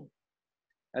 just go home.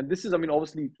 And this is, I mean,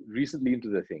 obviously recently into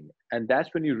the thing. And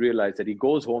that's when you realize that he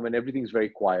goes home and everything's very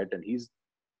quiet. And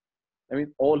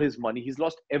all his money, he's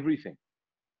lost everything.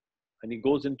 And he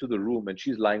goes into the room and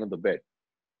she's lying on the bed.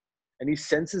 And he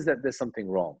senses that there's something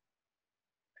wrong.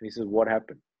 And he says, what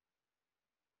happened?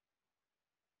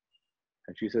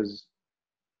 And she says,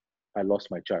 I lost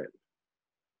my child.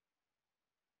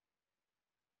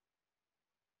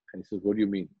 And he says, what do you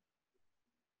mean?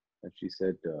 And she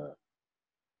said,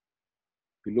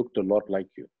 he looked a lot like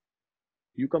you.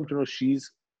 You come to know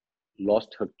she's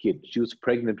lost her kid. She was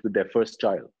pregnant with their first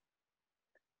child.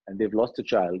 And they've lost a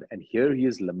child. And here he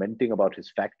is lamenting about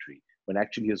his factory when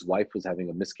actually his wife was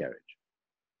having a miscarriage.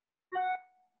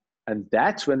 And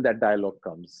that's when that dialogue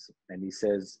comes. And he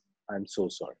says, I'm so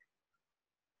sorry.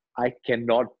 I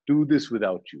cannot do this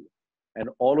without you. And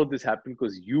all of this happened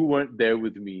because you weren't there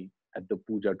with me at the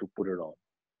puja to put it on.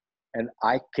 And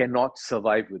I cannot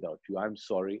survive without you. I'm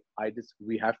sorry.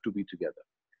 We have to be together.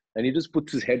 And he just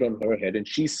puts his head on her head and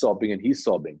she's sobbing and he's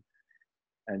sobbing.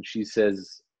 And she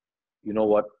says, you know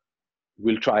what?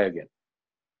 We'll try again.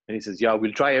 And he says, yeah,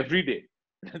 we'll try every day.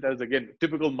 That was again,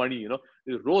 typical Mani,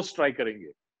 Rose try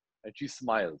karenge. And she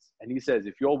smiles. And he says,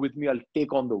 if you're with me, I'll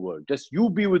take on the world. Just you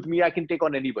be with me, I can take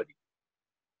on anybody.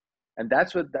 And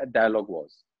that's what that dialogue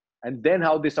was. And then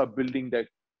how they start building their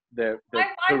Why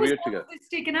career was all together. of this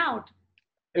taken out?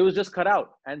 It was just cut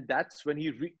out. And that's when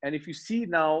and if you see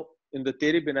now in the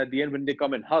Tere Bin at the end, when they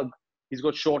come and hug, he's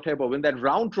got short hair. But when that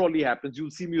round trolley happens, you'll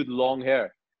see me with long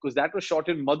hair. Because that was shot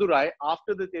in Madurai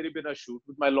after the Tere Bina shoot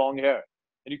with my long hair.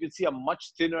 And you can see I'm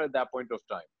much thinner at that point of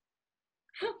time.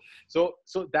 So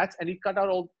that's, and he cut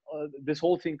out this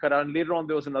whole thing cut out. And later on,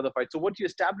 there was another fight. So what he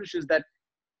established is that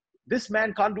this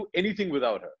man can't do anything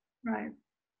without her. Right.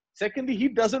 Secondly, he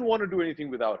doesn't want to do anything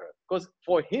without her. Because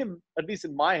for him, at least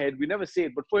in my head, we never say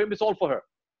it, but for him, it's all for her.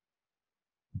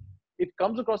 It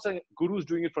comes across like Guru's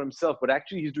doing it for himself, but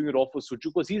actually he's doing it all for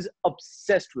Suju because he's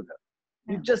obsessed with her.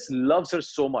 Yeah. He just loves her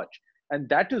so much. And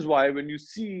that is why when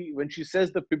she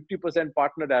says the 50%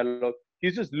 partner dialogue,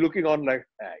 he's just looking on like,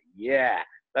 yeah,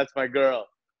 that's my girl.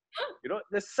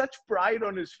 There's such pride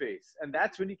on his face. And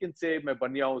that's when he can say, main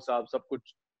baniya hu sahab, sab kuch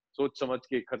soch samajh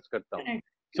ke kharch karta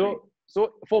hu.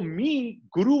 So for me,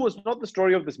 Guru was not the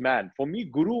story of this man. For me,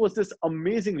 Guru was this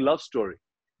amazing love story.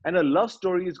 And a love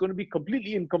story is going to be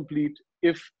completely incomplete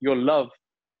if your love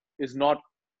is not,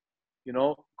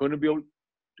 going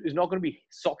to be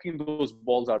socking those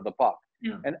balls out of the park.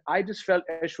 Yeah. And I just felt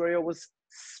Aishwarya was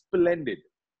splendid,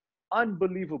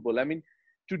 unbelievable. I mean,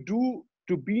 to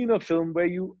be in a film where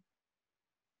you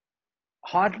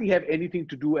hardly have anything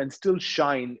to do and still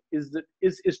shine is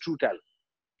true talent.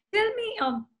 Tell me,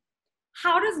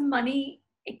 how does money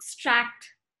extract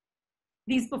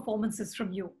these performances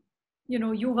from you?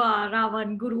 Yuva,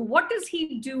 Ravan, Guru, what does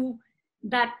he do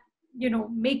that,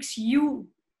 makes you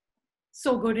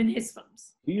so good in his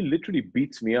films? He literally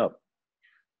beats me up.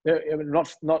 I mean,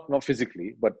 not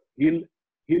physically, but he'll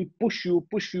push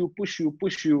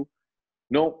you.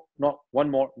 No, not one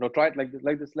more. No, try it like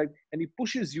this, and he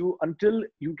pushes you until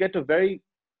you get a very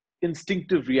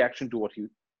instinctive reaction to what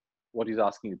he's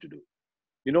asking you to do.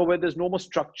 Where there's no more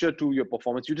structure to your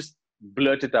performance, you just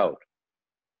blurt it out.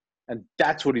 And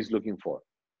that's what he's looking for.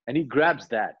 And he grabs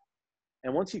that.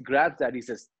 And once he grabs that, he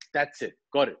says, that's it,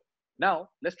 got it. Now,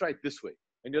 let's try it this way.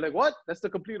 And you're like, what? That's the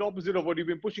complete opposite of what you've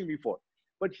been pushing me for.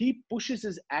 But he pushes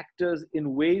his actors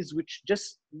in ways which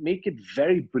just make it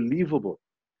very believable.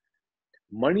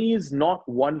 Money is not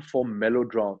one for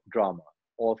melodrama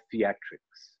or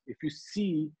theatrics. If you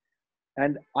see,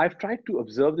 and I've tried to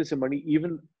observe this in Mani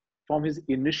even from his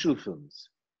initial films,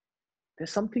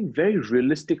 there's something very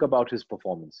realistic about his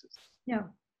performances. Yeah.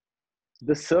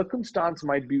 The circumstance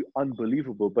might be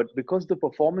unbelievable, but because the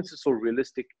performance is so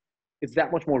realistic, it's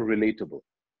that much more relatable.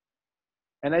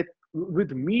 And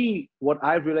with me, what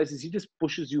I've realized is he just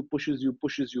pushes you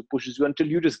until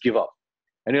you just give up.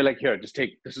 And you're like, here, just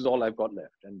take, this is all I've got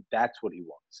left. And that's what he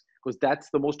wants. Because that's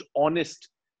the most honest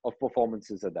of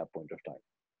performances at that point of time.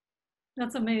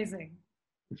 That's amazing.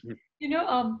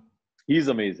 He's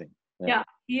amazing. Yeah,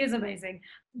 he is amazing.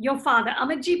 Your father,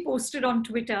 Amitji, posted on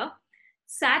Twitter,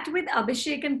 sat with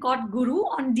Abhishek and caught Guru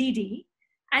on DD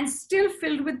and still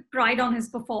filled with pride on his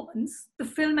performance, the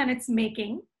film and its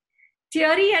making.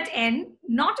 Teary at end,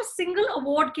 not a single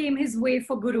award came his way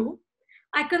for Guru.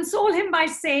 I console him by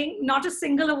saying, not a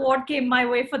single award came my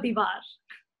way for Diwar.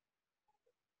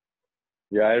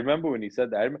 Yeah, I remember when he said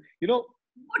that.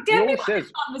 Tell me about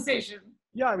this conversation.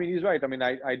 Yeah, I mean, he's right. I mean,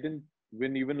 I didn't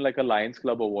win even like a Lions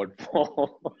Club award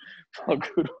for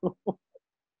Guru.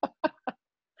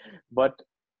 But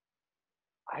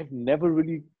I've never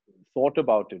really thought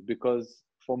about it, because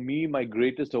for me, my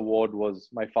greatest award was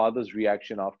my father's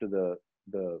reaction after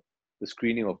the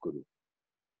screening of Guru.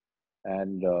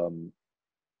 And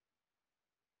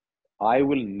I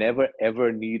will never,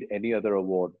 ever need any other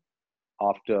award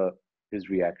after his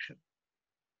reaction.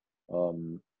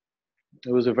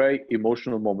 It was a very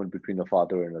emotional moment between a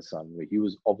father and a son, where he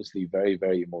was obviously very,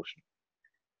 very emotional.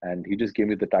 And he just gave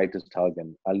me the tightest hug.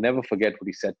 And I'll never forget what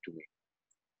he said to me,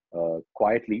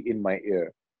 quietly in my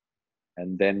ear.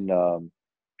 And then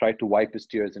tried to wipe his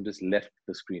tears and just left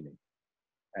the screening.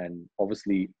 And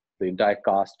obviously, the entire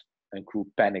cast and crew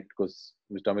panicked because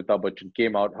Mr. Amitabh Bachchan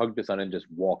came out, hugged his son, and just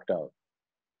walked out.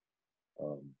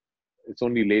 It's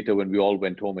only later when we all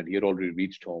went home and he had already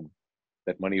reached home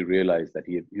that Mani realized that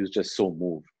he was just so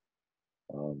moved.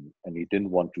 And he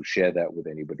didn't want to share that with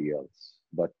anybody else.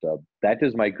 But that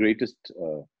is my greatest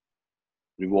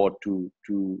reward, to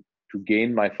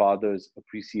gain my father's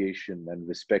appreciation and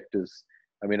respect.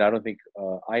 I mean, I don't think,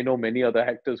 I know many other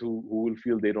actors who will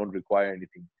feel they don't require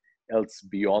anything else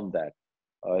beyond that.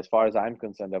 As far as I'm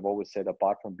concerned, I've always said,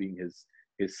 apart from being his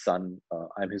son,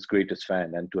 I'm his greatest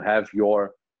fan. And to have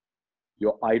your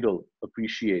idol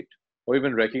appreciate or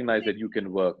even recognize that you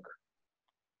can work,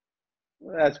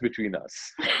 that's between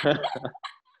us.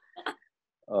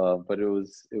 But it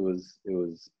was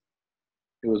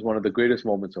one of the greatest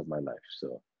moments of my life.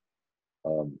 So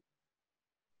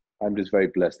I'm just very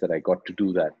blessed that I got to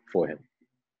do that for him.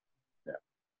 Yeah.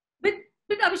 But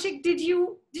Abhishek, did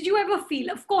you ever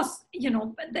feel? Of course,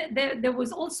 there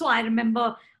was also, I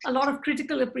remember, a lot of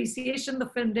critical appreciation. The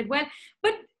film did well,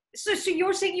 but so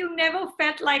you're saying you never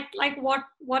felt like what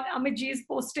Amitji is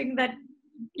posting, that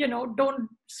don't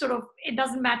sort of, it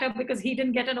doesn't matter because he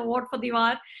didn't get an award for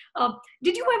Diwar.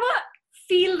 Did you ever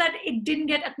feel that it didn't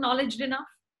get acknowledged enough?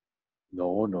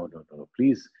 No.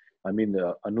 Please. I mean,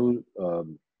 Anu,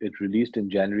 it released in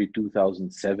January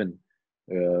 2007.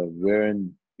 We're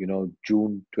in,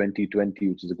 June 2020,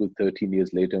 which is a good 13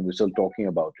 years later, and we're still talking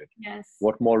about it. Yes.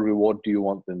 What more reward do you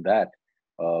want than that?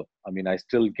 I mean, I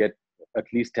still get at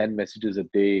least 10 messages a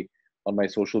day on my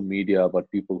social media about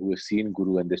people who have seen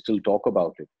Guru, and they still talk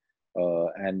about it.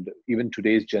 And even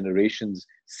today's generations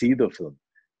see the film.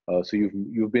 So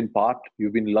you've been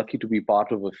lucky to be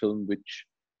part of a film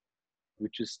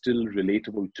which is still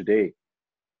relatable today,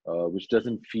 which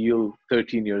doesn't feel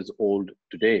 13 years old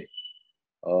today.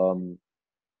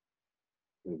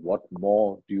 What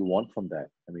more do you want from that?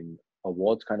 I mean,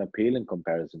 awards kind of pale in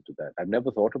comparison to that. I've never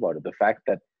thought about it. The fact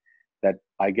that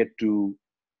I get to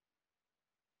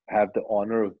have the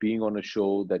honor of being on a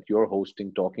show that you're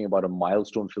hosting, talking about a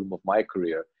milestone film of my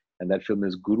career, and that film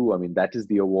is Guru. I mean, that is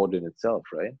the award in itself,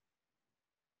 right?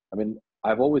 I mean,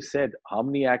 I've always said, how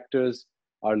many actors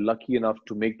are lucky enough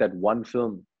to make that one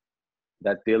film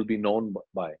that they'll be known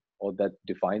by or that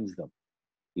defines them,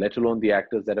 let alone the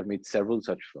actors that have made several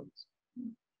such films.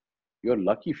 You're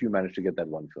lucky if you manage to get that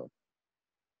one film.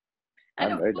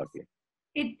 And I'm very lucky.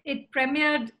 It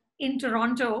premiered in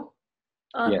Toronto.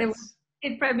 Yes.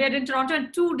 It premiered in Toronto,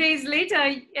 and 2 days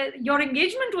later, your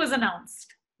engagement was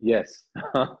announced. Yes.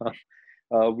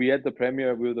 We had the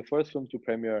premiere. We were the first film to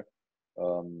premiere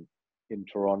in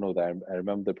Toronto. I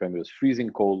remember the premiere was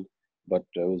freezing cold, but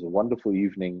it was a wonderful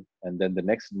evening. And then the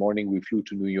next morning, we flew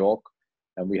to New York,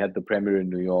 and we had the premiere in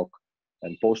New York.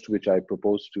 And post which I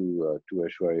proposed to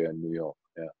Aishwarya in New York.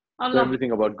 Yeah. So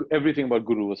everything about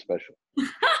Guru was special,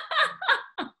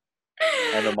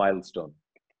 and a milestone.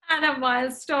 And a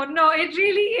milestone. No, it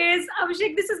really is.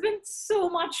 Abhishek, this has been so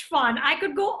much fun. I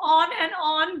could go on and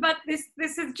on, but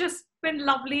this has just been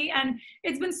lovely. And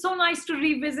it's been so nice to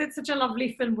revisit such a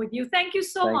lovely film with you. Thank you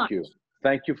so much. Thank you.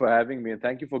 Thank you for having me. And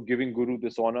thank you for giving Guru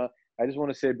this honor. I just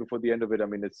want to say before the end of it, I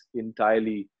mean, it's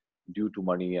entirely due to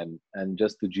Mani and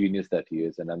just the genius that he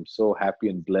is. And I'm so happy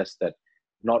and blessed that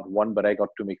not one, but I got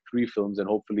to make 3 films. And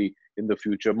hopefully in the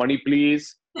future, Mani,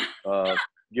 please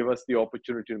give us the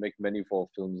opportunity to make many more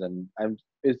films. And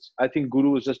I think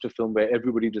Guru was just a film where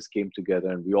everybody just came together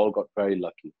and we all got very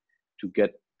lucky to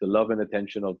get the love and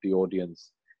attention of the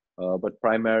audience, but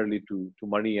primarily to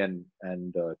Mani and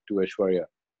to Aishwarya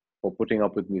for putting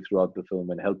up with me throughout the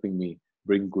film and helping me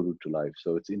bring Guru to life.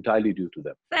 So it's entirely due to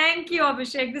them. Thank you,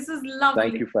 Abhishek. This is lovely.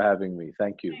 Thank you for having me.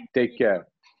 Thank you. Take care.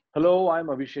 Hello, I'm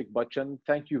Abhishek Bachchan.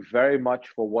 Thank you very much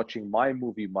for watching My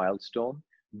Movie Milestone.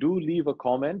 Do leave a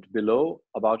comment below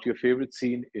about your favorite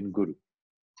scene in Guru.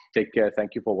 Take care.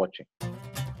 Thank you for watching.